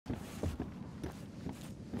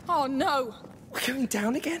Oh no! We're going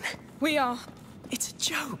down again? We are. It's a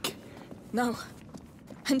joke. No.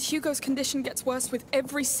 And Hugo's condition gets worse with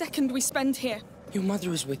every second we spend here. Your mother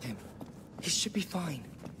was with him. He should be fine.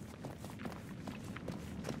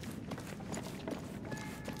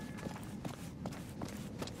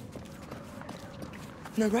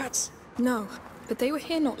 No rats? No, but they were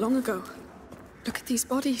here not long ago. Look at these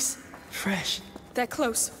bodies. Fresh. They're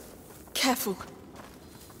close. Careful.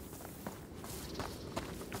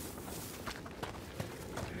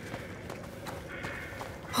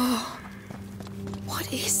 Oh.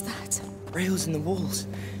 What is that? Rails in the walls.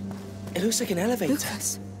 It looks like an elevator.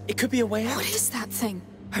 Lucas. It could be a way out. What is that thing?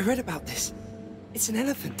 I read about this. It's an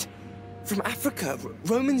elephant. From Africa.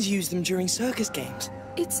 Romans used them during circus games.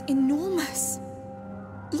 It's enormous.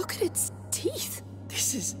 Look at its teeth.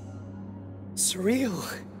 This is... surreal.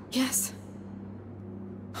 Yes.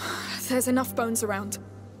 There's enough bones around.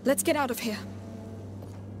 Let's get out of here.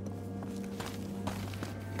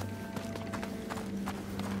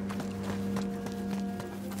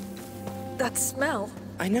 That smell.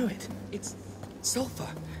 I know it. It's sulfur.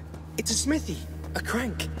 It's a smithy. A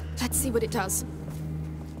crank. Let's see what it does.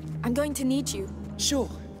 I'm going to need you. Sure.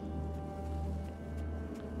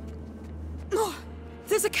 Oh,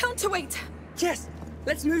 there's a counterweight. Yes.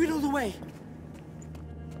 Let's move it all the way.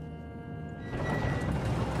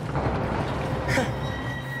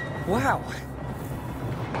 Wow.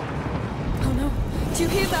 Oh no. Do you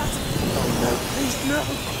hear that? Oh no, please no.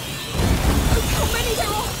 Look how many there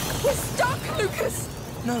are. We're stuck, Lucas.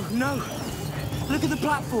 No. Look at the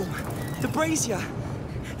platform. The brazier.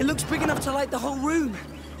 It looks big enough to light the whole room.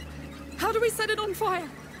 How do we set it on fire?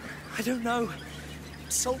 I don't know.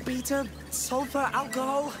 Saltpeter, sulfur,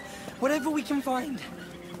 alcohol, whatever we can find.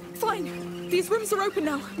 Fine. These rooms are open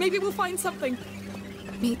now. Maybe we'll find something.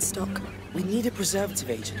 Meat stock. We need a preservative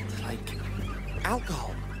agent, like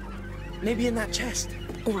alcohol. Maybe in that chest.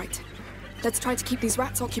 All right. Let's try to keep these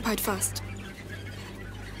rats occupied first.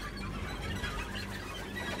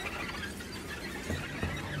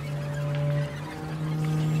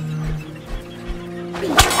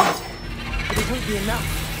 But it won't be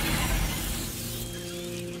enough.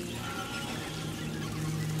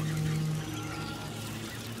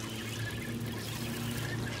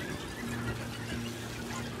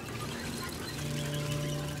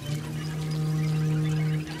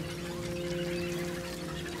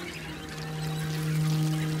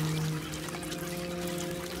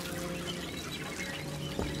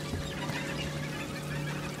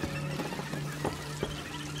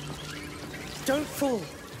 Don't fall.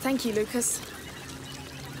 Thank you, Lucas.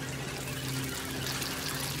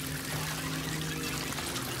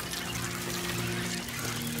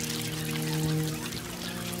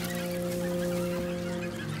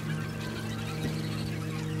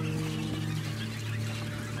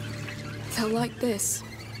 They'll like this.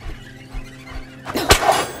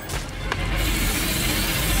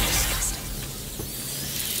 Disgusting.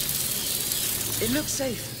 It looks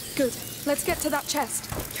safe. Good. Let's get to that chest.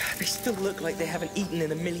 They still look like they haven't eaten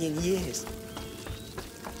in a million years.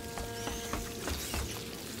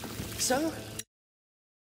 So?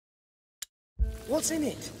 What's in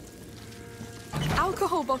it?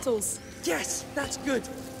 Alcohol bottles. Yes, that's good.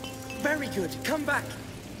 Very good. Come back.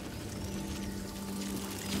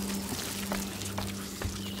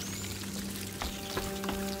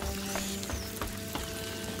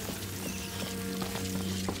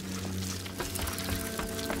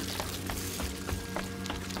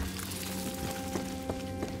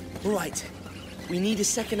 Right. We need a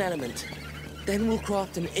second element. Then we'll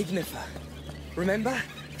craft an ignifer. Remember?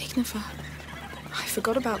 Ignifer. I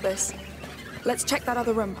forgot about this. Let's check that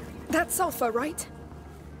other room. That's sulfur, right?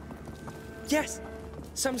 Yes.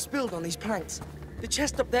 Some spilled on these planks. The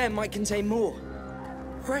chest up there might contain more.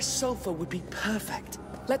 Fresh sulfur would be perfect.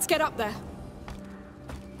 Let's get up there.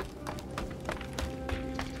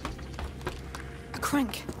 A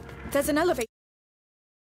crank. There's an elevator.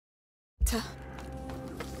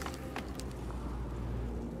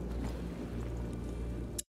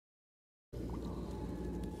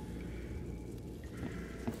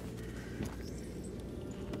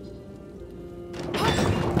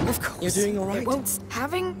 Of course. You're doing all right? It won't.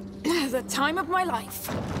 Having the time of my life.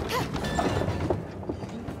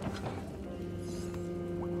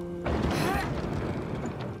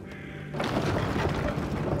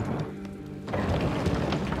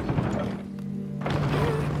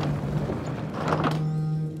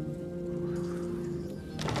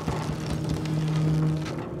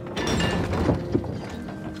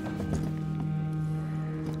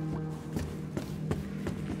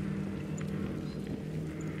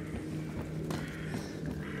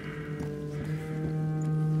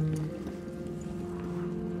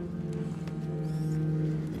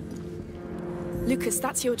 Lucas,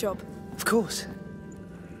 that's your job. Of course.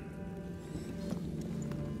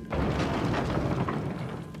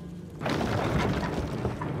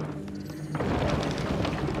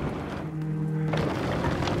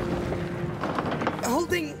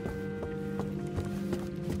 Holding...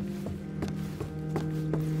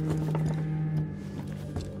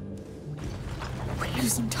 We're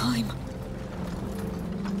losing time.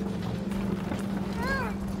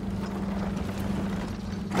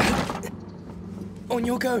 On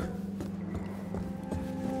your go.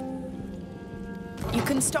 You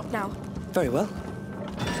can stop now. Very well.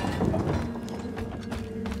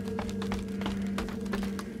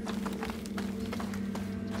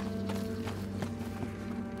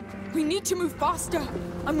 We need to move faster.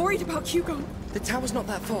 I'm worried about Hugo. The tower's not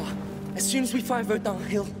that far. As soon as we find Verdun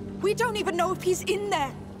Hill... We don't even know if he's in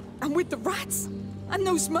there. And with the rats. And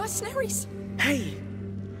those mercenaries. Hey!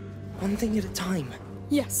 One thing at a time.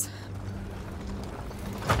 Yes.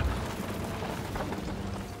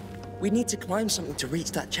 We need to climb something to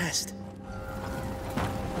reach that chest.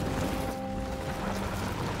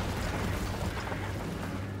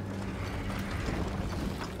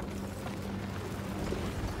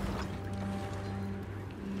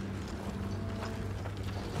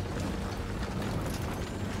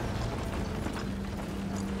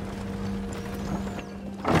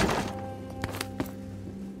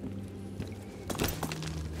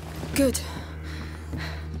 Good.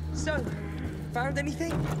 So, found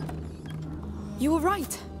anything? You were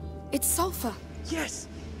right. It's sulfur. Yes!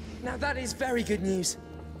 Now that is very good news.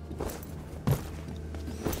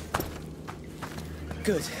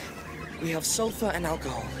 Good. We have sulfur and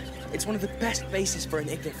alcohol. It's one of the best bases for an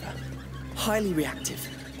ignifer. Highly reactive.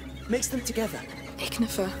 Mix them together.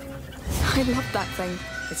 Ignifer. I love that thing.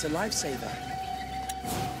 It's a lifesaver.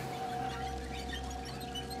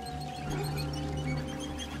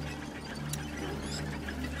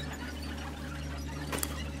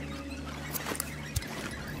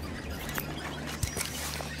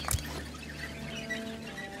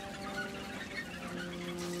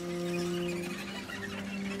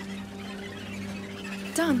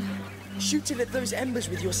 Done. Shoot it at those embers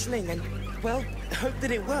with your sling and, well, hope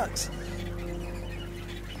that it works.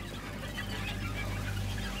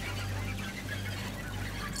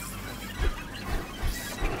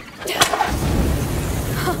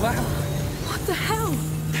 Wow. What the hell?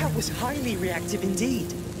 That was highly reactive indeed.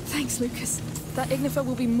 Thanks, Lucas. That ignifer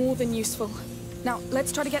will be more than useful. Now,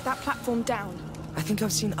 let's try to get that platform down. I think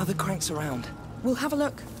I've seen other cranks around. We'll have a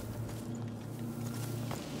look.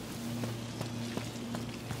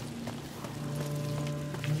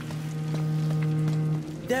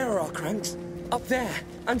 There are our cranks. Up there,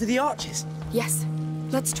 under the arches. Yes.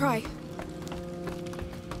 Let's try.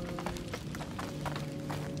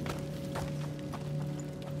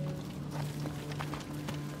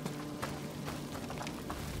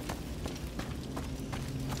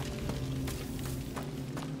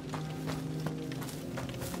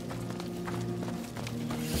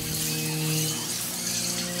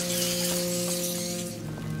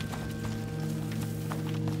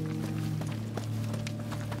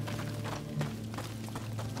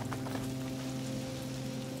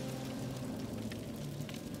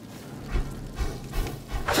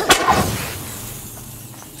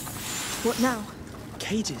 What now?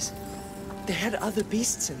 Cages. They had other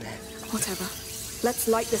beasts in there. Whatever. Let's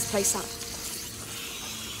light this place up.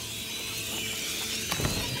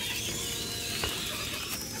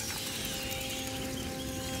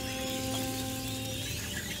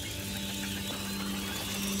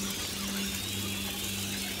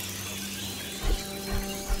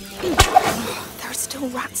 There are still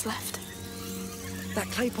rats left. That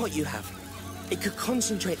clay pot you have, it could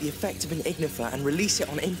concentrate the effect of an ignifer and release it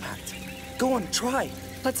on impact. Go on, try.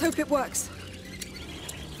 Let's hope it works.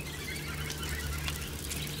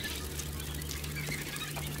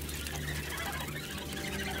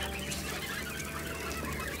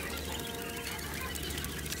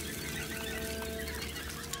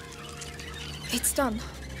 It's done.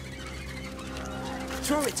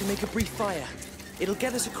 Throw it to make a brief fire. It'll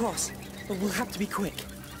get us across, but we'll have to be quick.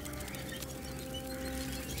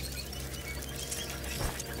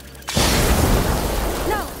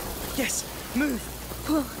 Now! Yes, move.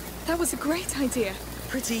 Well, that was a great idea.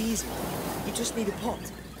 Pretty easy. You just need a pot.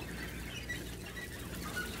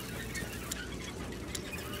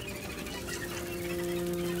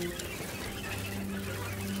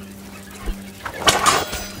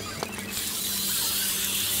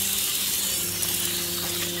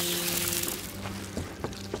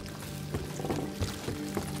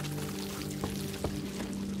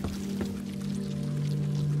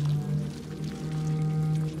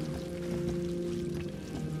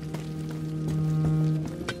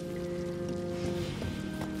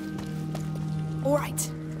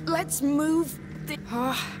 Let's move the...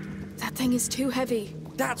 Ah, that thing is too heavy.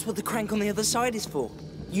 That's what the crank on the other side is for.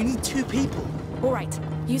 You need 2 people. All right,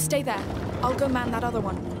 you stay there. I'll go man that other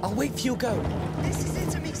one. I'll wait for your go. This is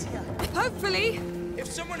it, Amicia. Hopefully.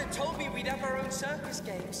 If someone had told me we'd have our own circus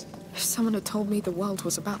games. If someone had told me the world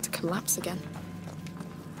was about to collapse again.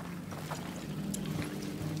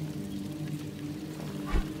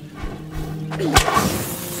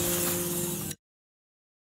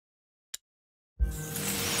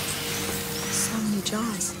 So many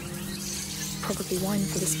jars. Probably wine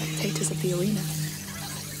for the spectators of the arena.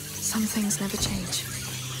 Some things never change.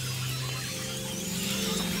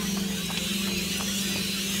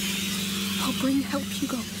 I'll bring help,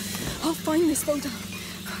 Hugo. I'll find this photo.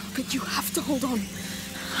 But you have to hold on.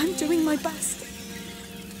 I'm doing my best.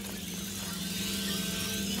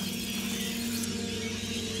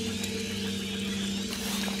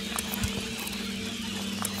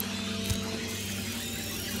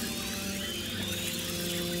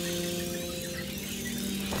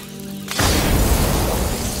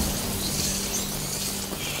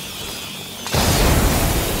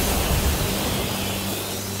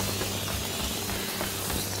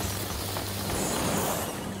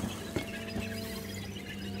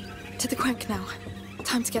 To the crank now.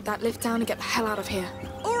 Time to get that lift down and get the hell out of here.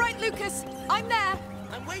 All right, Lucas. I'm there.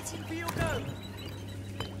 I'm waiting for your go.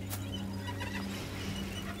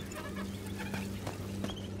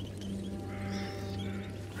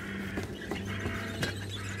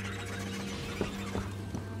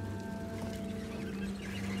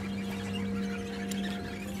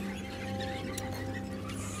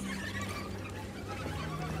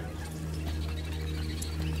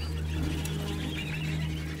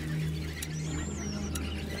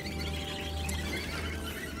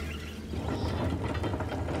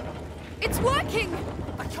 It's working!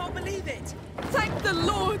 I can't believe it! Thank the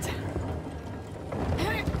Lord!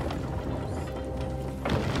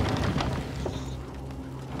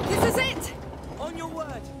 This is it! On your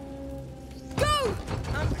word! Go!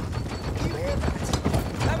 You hear that?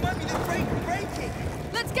 That might be the brake breaking!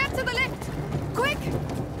 Let's get to the lift! Quick!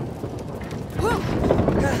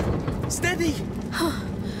 Whoa! Steady!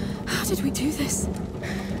 How did we do this?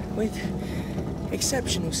 With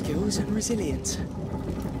exceptional skills and resilience.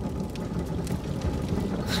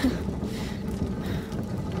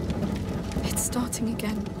 It's starting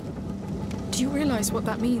again. Do you realize what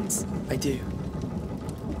that means? I do.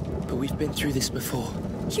 But we've been through this before.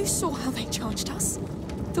 You saw how they charged us?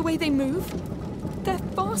 The way they move? They're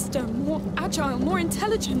faster, more agile, more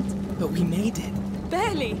intelligent. But we made it.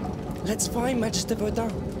 Barely. Let's find Magister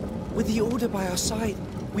Verdun. With the Order by our side,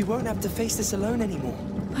 we won't have to face this alone anymore.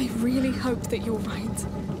 I really hope that you're right.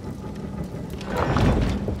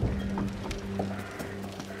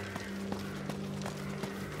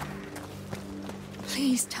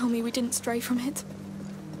 Please tell me we didn't stray from it.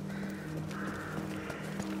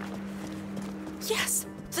 Yes!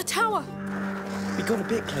 The tower! We got a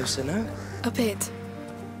bit closer, no? A bit.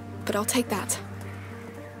 But I'll take that.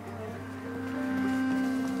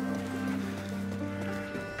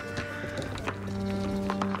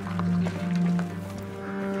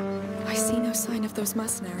 I see no sign of those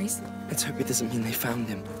mercenaries. Let's hope it doesn't mean they found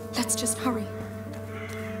him. Let's just hurry.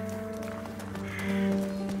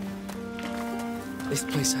 This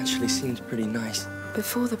place actually seems pretty nice.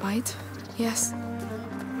 Before the bite, yes.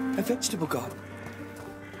 A vegetable garden.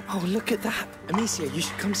 Oh, look at that. Amicia, you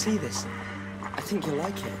should come see this. I think you'll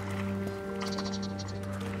like it.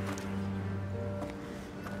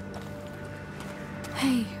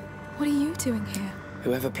 Hey, what are you doing here?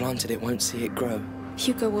 Whoever planted it won't see it grow.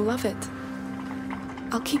 Hugo will love it.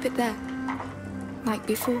 I'll keep it there. Like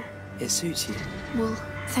before. It suits you. Well,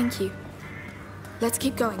 thank you. Let's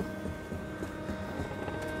keep going.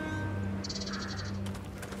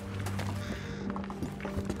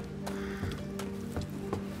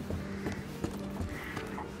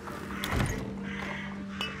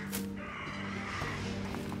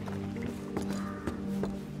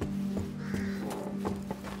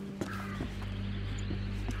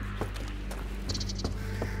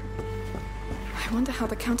 I wonder how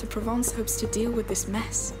the Count of Provence hopes to deal with this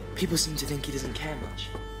mess. People seem to think he doesn't care much.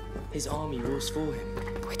 His army rules for him.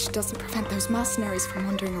 Which doesn't prevent those mercenaries from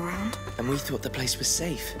wandering around. And we thought the place was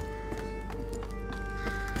safe.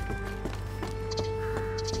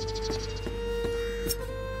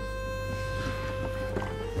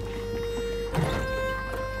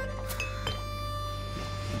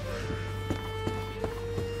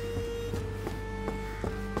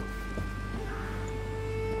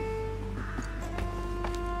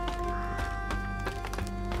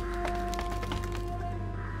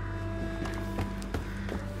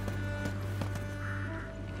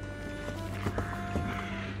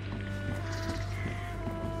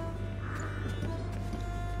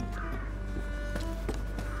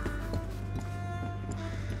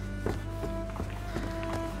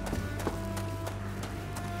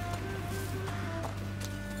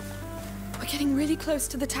 getting really close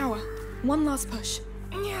to the tower. One last push.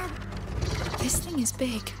 This thing is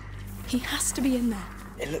big. He has to be in there.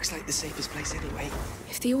 It looks like the safest place anyway.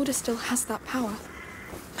 If the Order still has that power,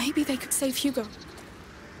 maybe they could save Hugo.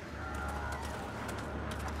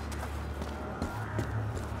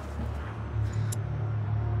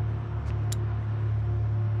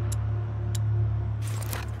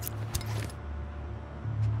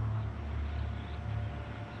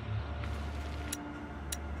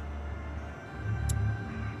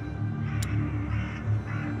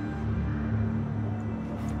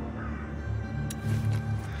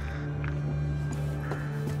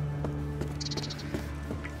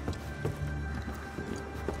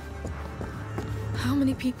 How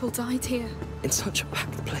many people died here? In such a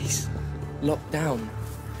packed place. Locked down.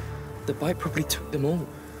 The bite probably took them all.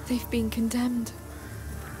 They've been condemned.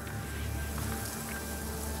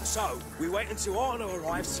 So, we wait until Arno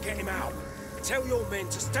arrives to get him out. Tell your men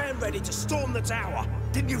to stand ready to storm the tower.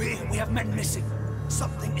 Didn't you hear? We have men missing.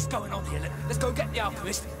 Something is going on here. Let's go get the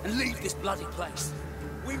alchemist and leave this bloody place.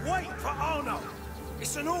 We wait for Arno.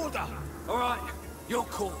 It's an order. All right, your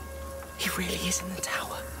call. He really is in the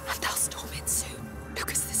tower. And they'll storm it soon.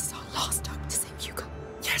 Lucas, this is our last hope to save Hugo.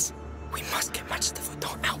 Yes, we must get Magister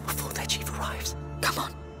Verdun out before their chief arrives. Come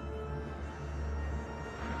on.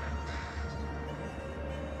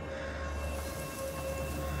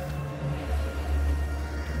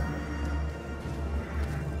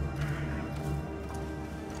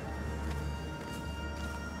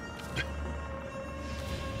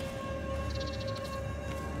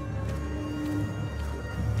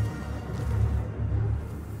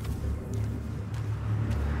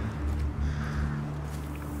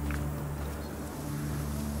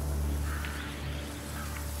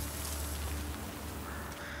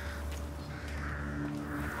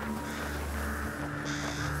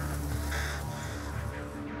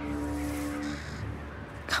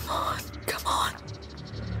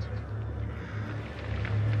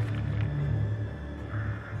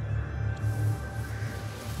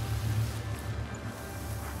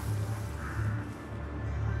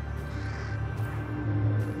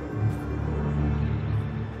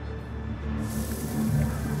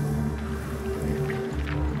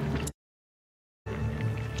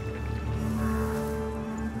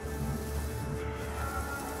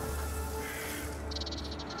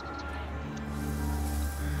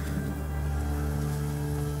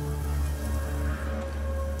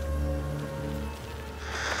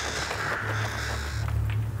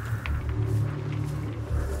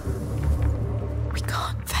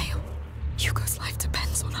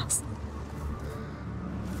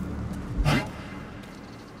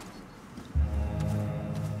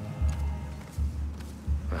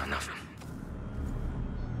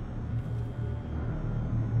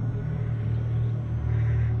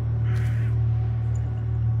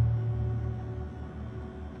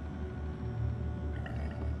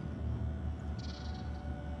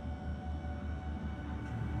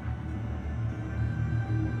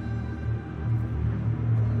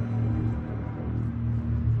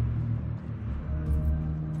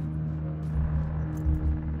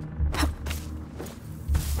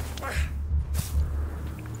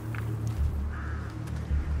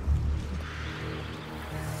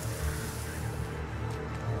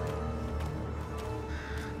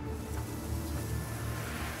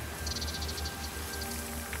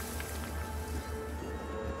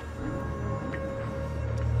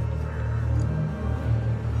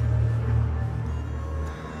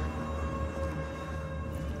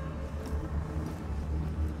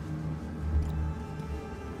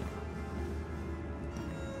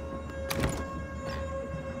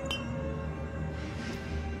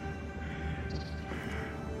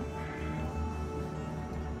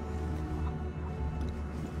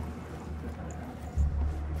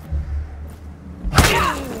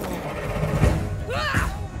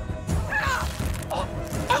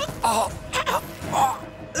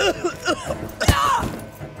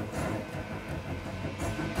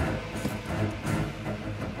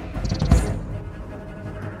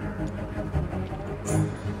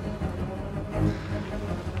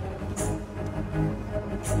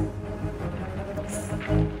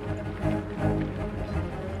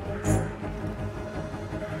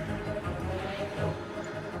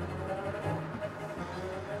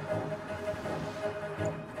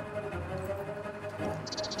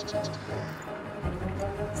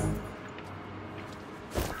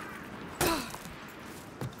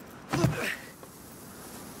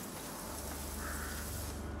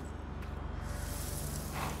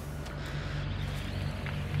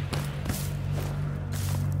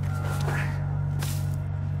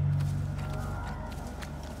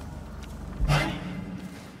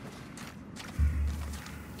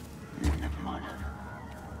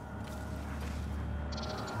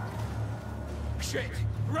 shit!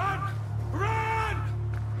 Run! Run!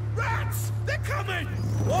 Rats! They're coming!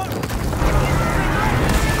 What?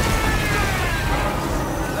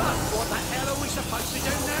 What the hell are we supposed to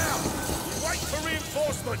do now? Wait for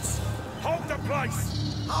reinforcements! Hold the place!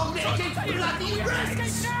 Hold it against bloody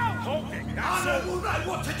rats! Hold it, that's I all! will know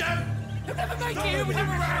what to do! You'll never make it here with him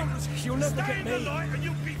around! You'll never get me! Stay in the light and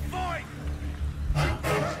you'll be fine!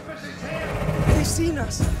 They've seen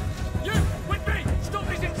us! You! With me! Stop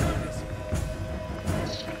these intruders!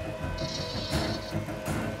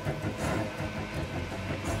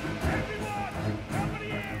 Everyone! Cover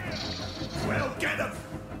the area! Well, get them!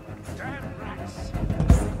 Damn rats!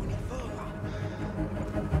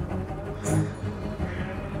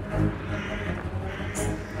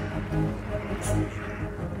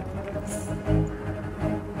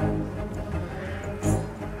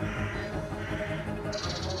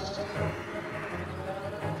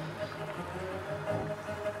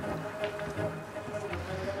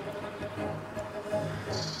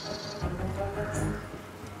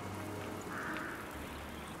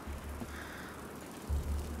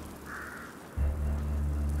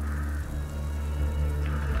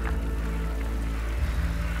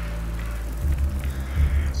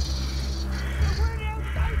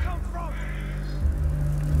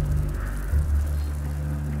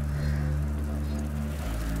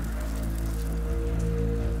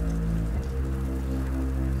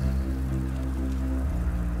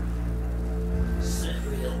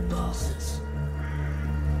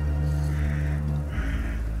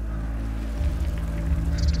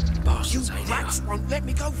 Any You rats won't let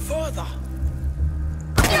me go further!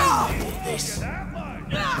 This. Stay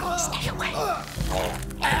away.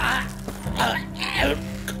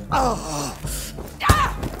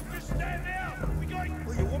 Just stand out!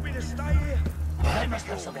 Well, you want me to stay here? They must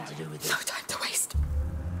have something to do with No it. time to waste.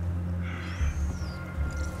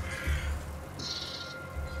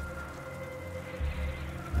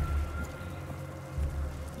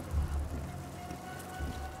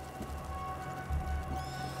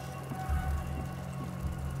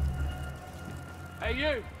 Hey,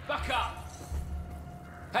 you! Back up!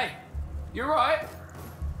 Hey, you alright?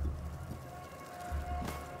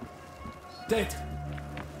 Dead.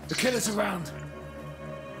 The killer's around.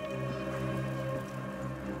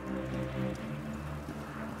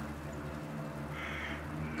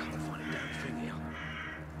 Can't find a damn thing here.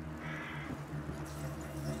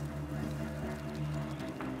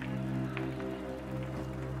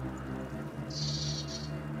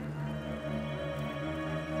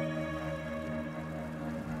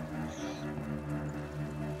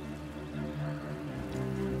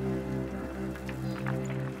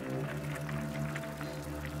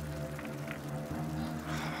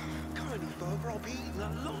 Go any further, I'll be eaten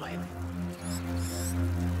alive.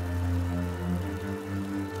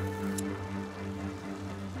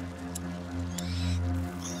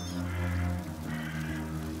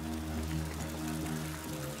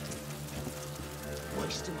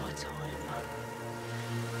 Wasting my time.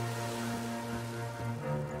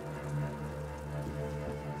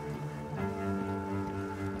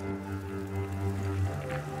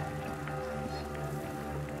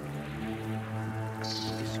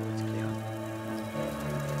 This one's clear.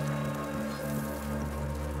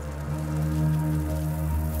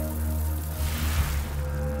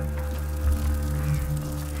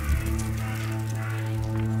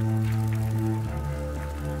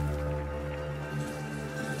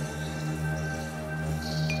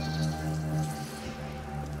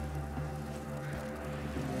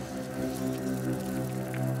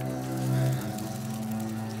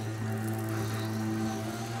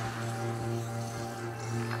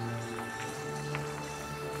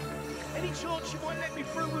 Any chance you might let me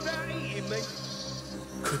through without eating me?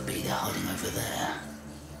 Could be the home over there.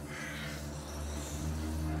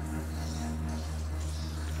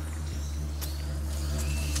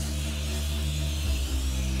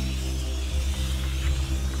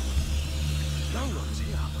 No one's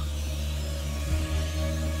here.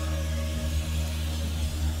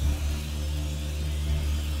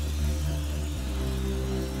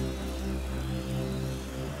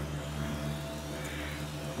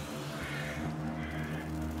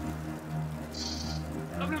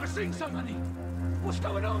 I've never seen so many. What's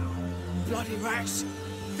going on? Bloody rats!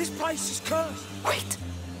 This place is cursed! Wait.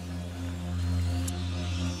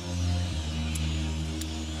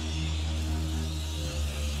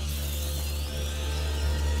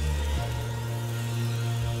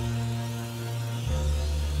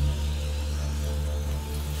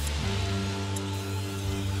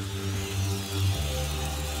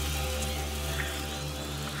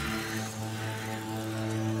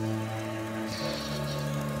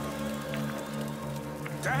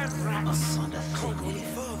 Rats! Can't go any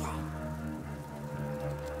further.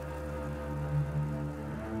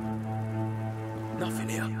 Nothing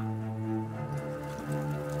here.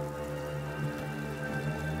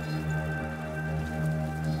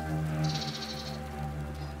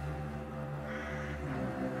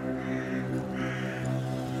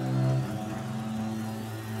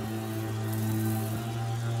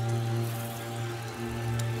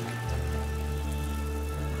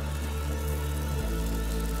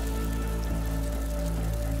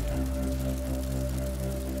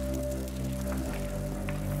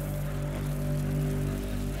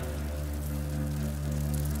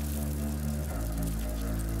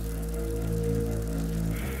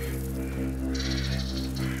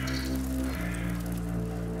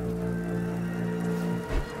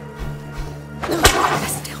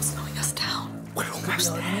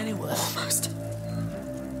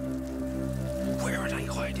 Where are they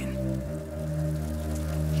hiding?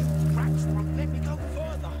 You rats won't let me go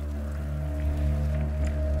further.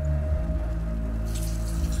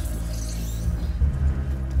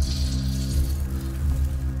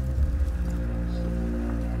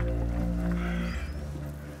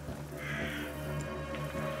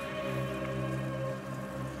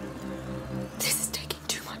 This is taking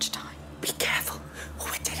too much time. Be careful, or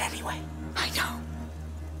we're dead anyway. I know.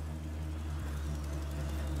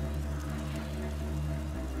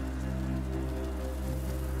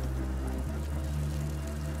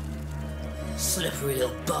 Slippery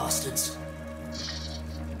little bastards.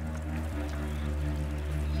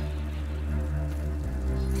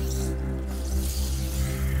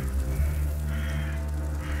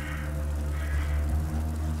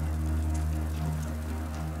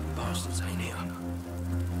 Bastards ain't here.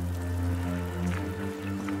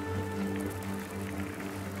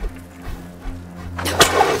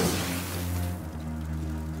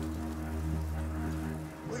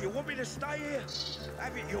 Well, you want me to stay here?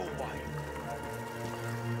 Have it your way.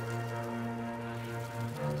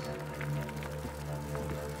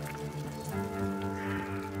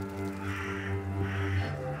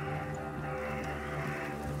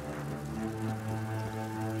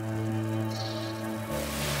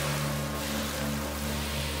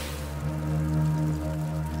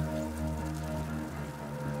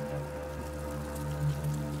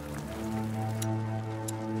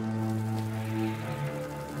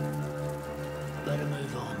 Better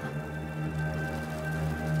move on.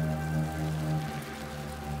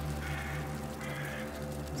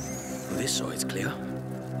 Well, this side's clear.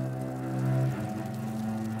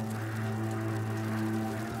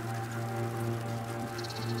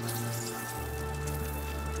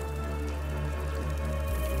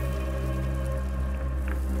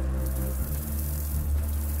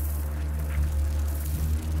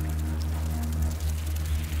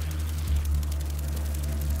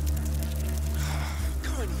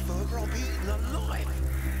 Go any further, I'll be eaten alive.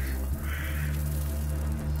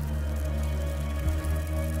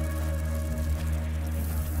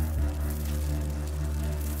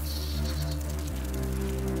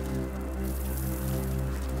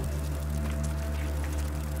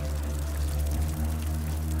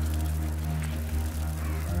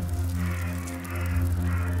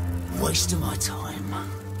 Waste of my time.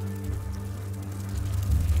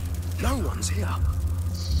 No one's here.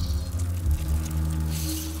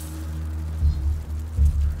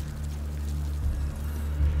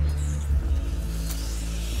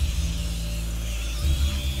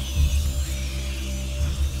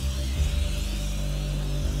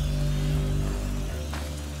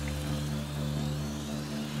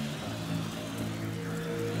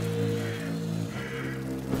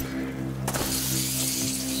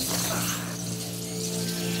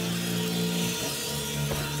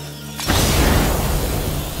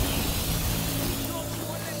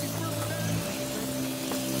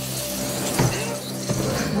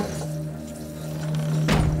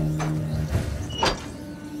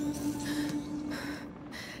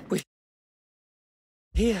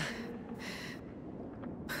 Here.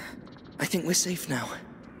 I think we're safe now.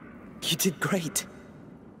 You did great.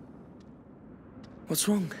 What's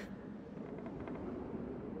wrong?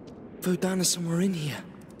 Vodana's somewhere in here.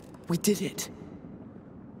 We did it.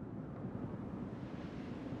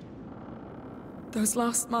 Those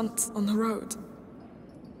last months on the road.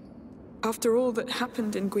 After all that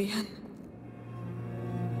happened in Guyenne,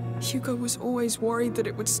 Hugo was always worried that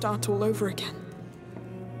it would start all over again.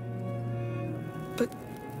 But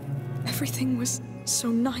everything was so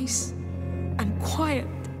nice and quiet,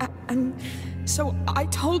 and so I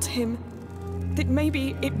told him that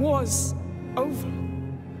maybe it was over,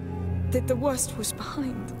 that the worst was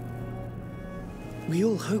behind. We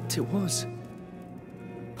all hoped it was.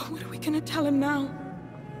 But what are we gonna tell him now?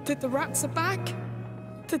 That the rats are back?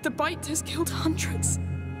 That the bite has killed hundreds?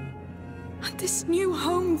 And this new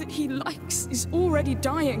home that he likes is already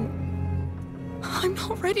dying. I'm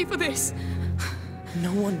not ready for this.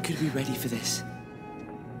 No one could be ready for this.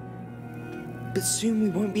 But soon we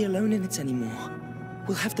won't be alone in it anymore.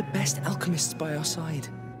 We'll have the best alchemists by our side.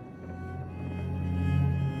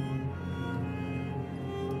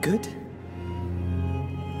 Good?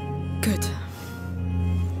 Good.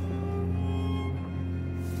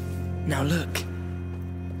 Now look.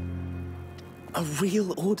 A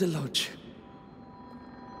real Order Lodge.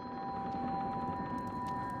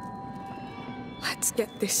 Let's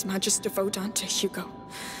get this Magister Vaudin to Hugo.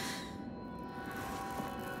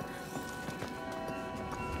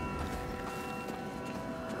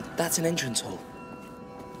 That's an entrance hall.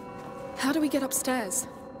 How do we get upstairs?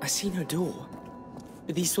 I see no door.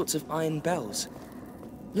 But these sorts of iron bells.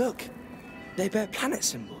 Look, they bear planet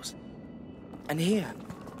symbols. And here,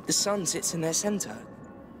 the sun sits in their center.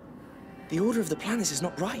 The order of the planets is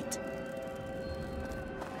not right.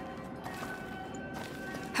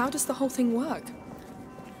 How does the whole thing work?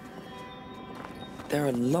 There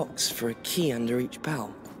are locks for a key under each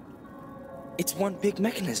bell. It's one big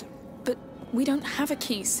mechanism. But we don't have a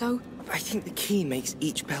key, so... I think the key makes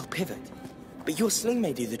each bell pivot. But your sling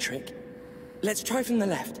may do the trick. Let's try from the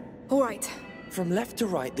left. All right. From left to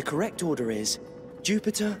right, the correct order is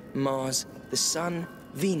Jupiter, Mars, the Sun,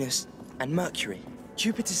 Venus, and Mercury.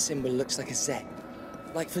 Jupiter's symbol looks like a Z,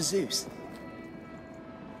 like for Zeus.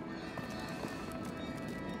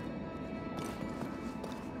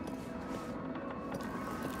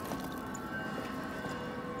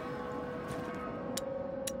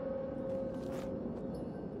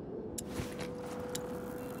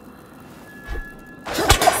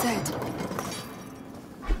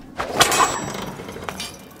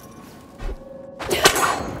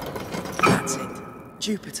 That's it.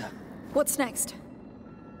 Jupiter. What's next?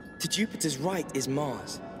 To Jupiter's right is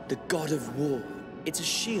Mars, the god of war. It's a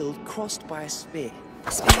shield crossed by a spear.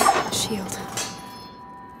 Spear, shield.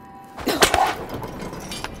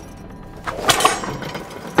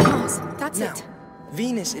 Mars, that's Now, it.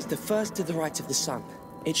 Venus is the first to the right of the sun.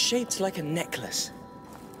 It's shaped like a necklace.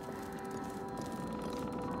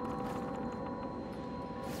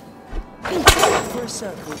 For a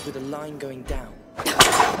circle with a line going down.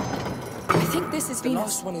 I think this is The Venus.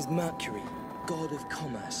 last one is Mercury, god of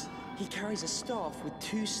commerce. He carries a staff with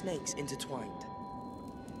two snakes intertwined.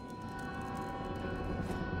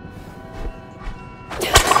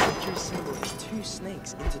 Mercury's symbol is two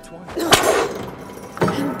snakes intertwined.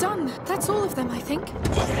 I'm done. That's all of them, I think.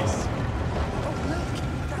 Yes! Oh,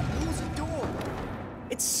 look! That wall's a door!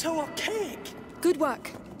 It's so archaic! Good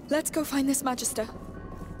work. Let's go find this Magister.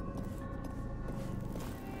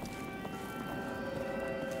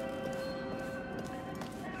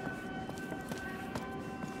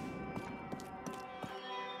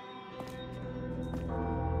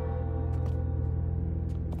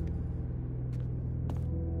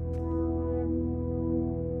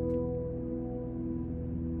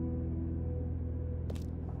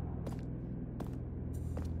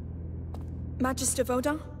 Magister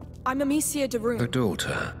Vaudin, I'm Amicia de Rune. The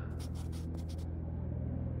daughter.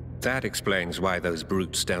 That explains why those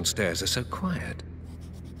brutes downstairs are so quiet.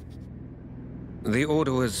 The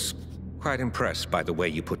Order was quite impressed by the way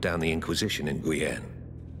you put down the Inquisition in Guyenne.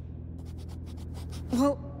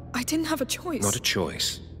 Well, I didn't have a choice. Not a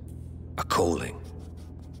choice. A calling.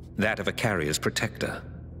 That of a carrier's protector.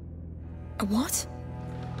 A what?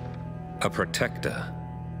 A protector.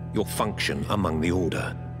 Your function among the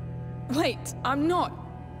Order. Wait, I'm not.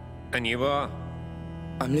 And you are?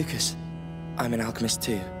 I'm Lucas. I'm an alchemist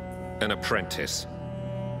too. An apprentice.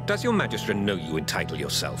 Does your Magister know you entitle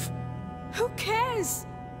yourself? Who cares?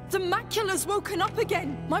 The macula's woken up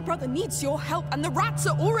again. My brother needs your help, and the rats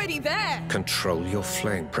are already there. Control your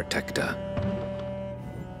flame, Protector.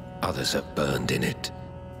 Others are burned in it.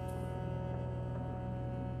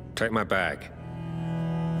 Take my bag.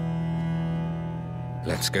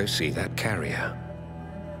 Let's go see that carrier.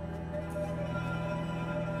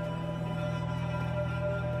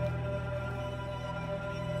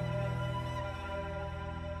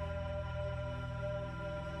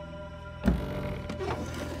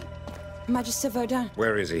 Magister Vaudin.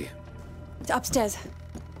 Where is he? Upstairs.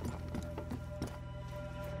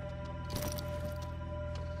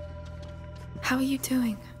 How are you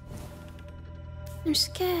doing? I'm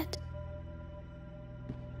scared.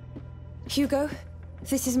 Hugo,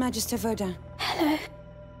 this is Magister Vaudin. Hello.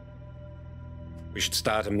 We should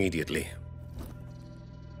start immediately.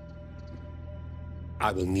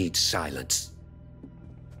 I will need silence.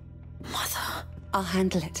 Mother. I'll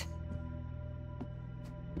handle it.